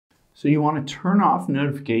So you want to turn off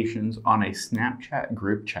notifications on a Snapchat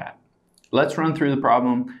group chat. Let's run through the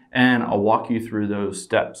problem and I'll walk you through those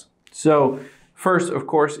steps. So first, of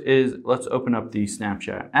course, is let's open up the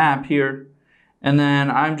Snapchat app here. And then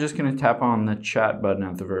I'm just going to tap on the chat button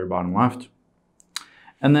at the very bottom left.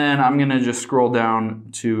 And then I'm going to just scroll down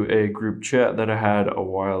to a group chat that I had a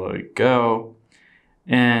while ago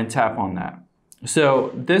and tap on that.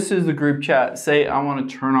 So this is the group chat. Say I want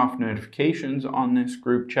to turn off notifications on this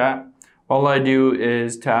group chat. All I do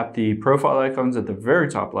is tap the profile icons at the very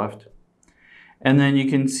top left. And then you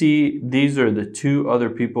can see these are the two other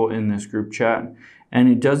people in this group chat. And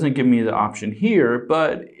it doesn't give me the option here,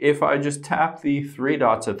 but if I just tap the three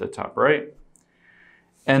dots at the top right,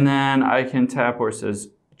 and then I can tap where it says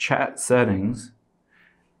chat settings,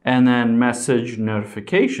 and then message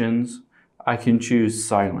notifications, I can choose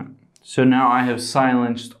silent. So now I have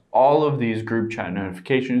silenced all of these group chat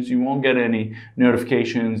notifications. You won't get any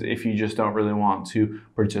notifications if you just don't really want to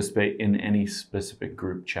participate in any specific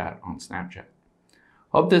group chat on Snapchat.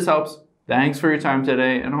 Hope this helps. Thanks for your time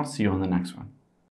today, and I'll see you on the next one.